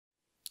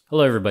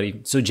Hello,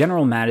 everybody. So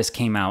General Mattis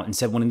came out and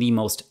said one of the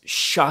most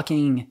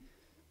shocking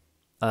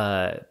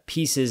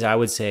pieces, I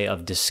would say,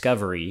 of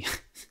discovery,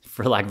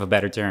 for lack of a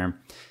better term,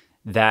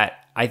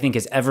 that I think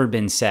has ever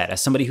been said.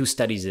 As somebody who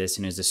studies this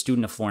and is a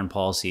student of foreign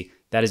policy,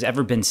 that has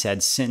ever been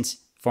said since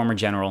former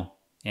General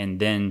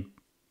and then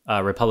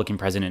Republican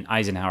President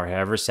Eisenhower had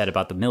ever said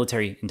about the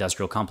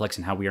military-industrial complex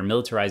and how we are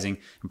militarizing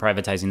and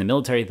privatizing the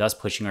military, thus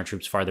pushing our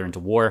troops farther into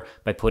war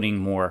by putting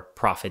more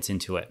profits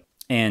into it.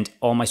 And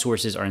all my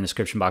sources are in the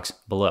description box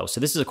below. So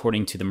this is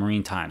according to the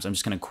Marine Times. I'm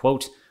just going to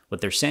quote what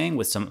they're saying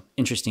with some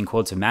interesting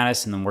quotes of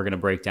Mattis, and then we're going to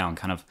break down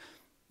kind of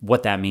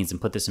what that means and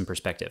put this in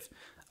perspective.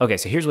 Okay,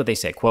 so here's what they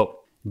say, quote,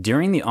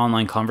 "During the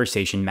online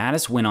conversation,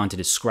 Mattis went on to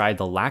describe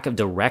the lack of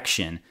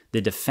direction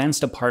the Defense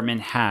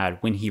Department had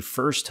when he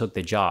first took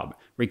the job,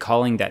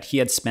 recalling that he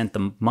had spent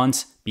the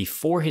months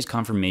before his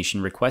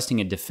confirmation requesting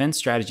a defense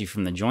strategy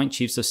from the Joint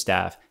Chiefs of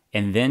Staff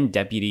and then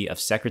Deputy of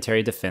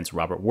Secretary of Defense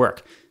Robert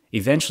Work.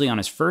 Eventually, on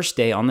his first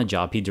day on the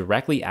job, he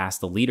directly asked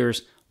the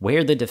leaders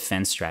where the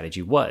defense strategy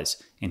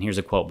was." And here's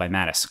a quote by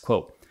Mattis,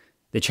 quote,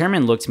 "The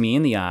chairman looked me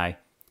in the eye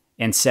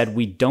and said,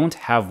 'We don't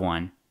have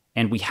one,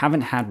 and we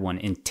haven't had one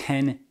in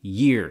 10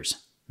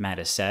 years,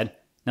 Mattis said.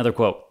 Another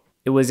quote,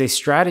 "It was a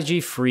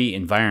strategy-free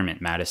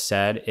environment," Mattis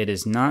said. "It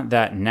is not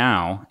that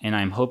now, and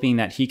I'm hoping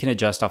that he can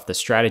adjust off the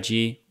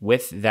strategy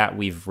with that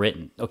we've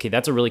written." Okay,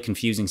 that's a really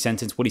confusing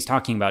sentence. What he's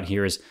talking about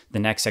here is the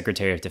next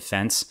Secretary of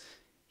Defense.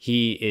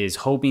 He is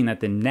hoping that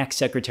the next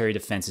Secretary of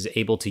Defense is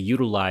able to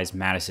utilize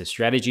Mattis'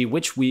 strategy,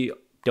 which we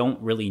don't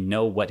really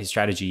know what his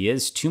strategy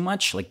is too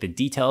much, like the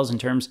details in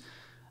terms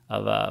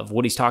of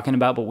what he's talking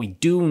about, but we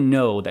do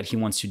know that he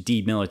wants to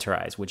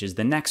demilitarize, which is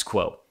the next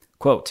quote.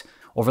 Quote,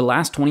 "Over the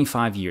last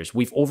 25 years,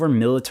 we've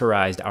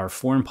over-militarized our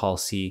foreign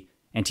policy,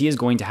 and he is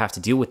going to have to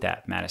deal with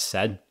that," Mattis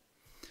said.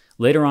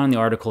 Later on in the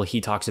article,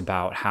 he talks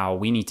about how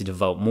we need to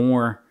devote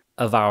more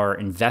of our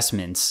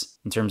investments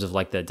in terms of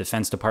like the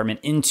Defense Department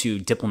into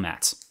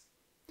diplomats.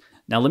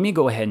 Now, let me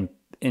go ahead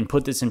and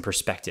put this in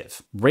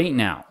perspective. Right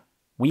now,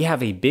 we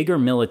have a bigger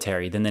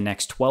military than the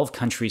next 12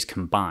 countries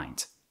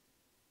combined,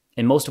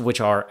 and most of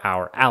which are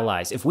our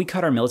allies. If we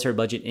cut our military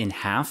budget in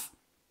half,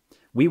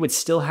 we would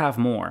still have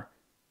more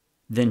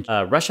than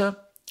Russia,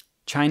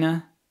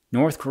 China,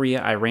 North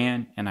Korea,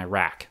 Iran, and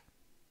Iraq.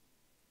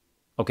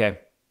 Okay.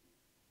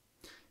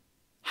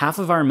 Half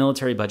of our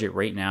military budget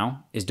right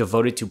now is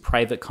devoted to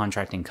private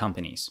contracting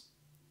companies,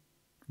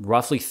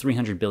 roughly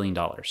 $300 billion.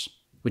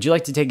 Would you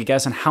like to take a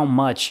guess on how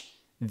much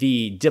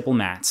the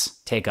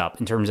diplomats take up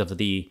in terms of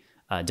the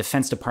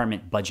Defense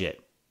Department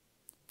budget?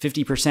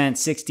 50%,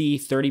 60,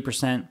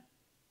 30%,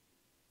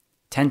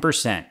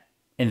 10%.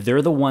 And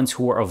they're the ones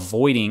who are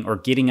avoiding or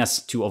getting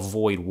us to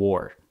avoid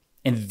war.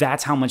 And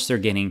that's how much they're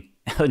getting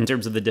in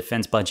terms of the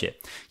defense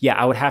budget. Yeah,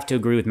 I would have to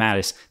agree with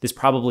Mattis. This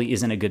probably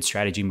isn't a good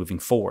strategy moving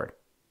forward.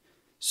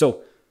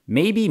 So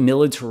maybe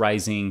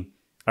militarizing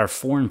our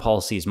foreign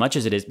policy as much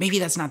as it is, maybe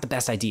that's not the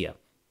best idea.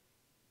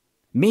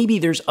 Maybe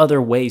there's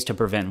other ways to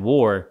prevent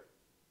war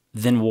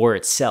than war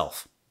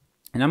itself.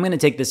 And I'm going to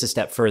take this a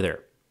step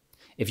further.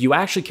 If you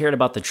actually cared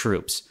about the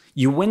troops,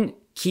 you wouldn't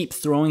keep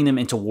throwing them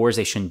into wars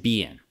they shouldn't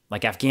be in,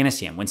 like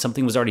Afghanistan, when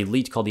something was already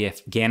leaked called the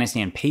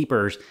Afghanistan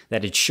Papers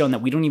that had shown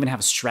that we don't even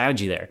have a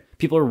strategy there.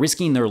 People are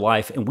risking their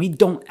life, and we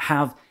don't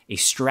have a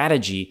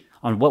strategy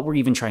on what we're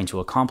even trying to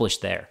accomplish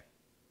there.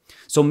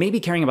 So maybe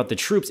caring about the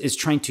troops is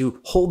trying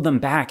to hold them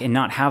back and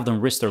not have them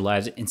risk their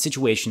lives in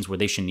situations where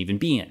they shouldn't even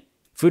be in.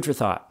 Food for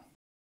thought.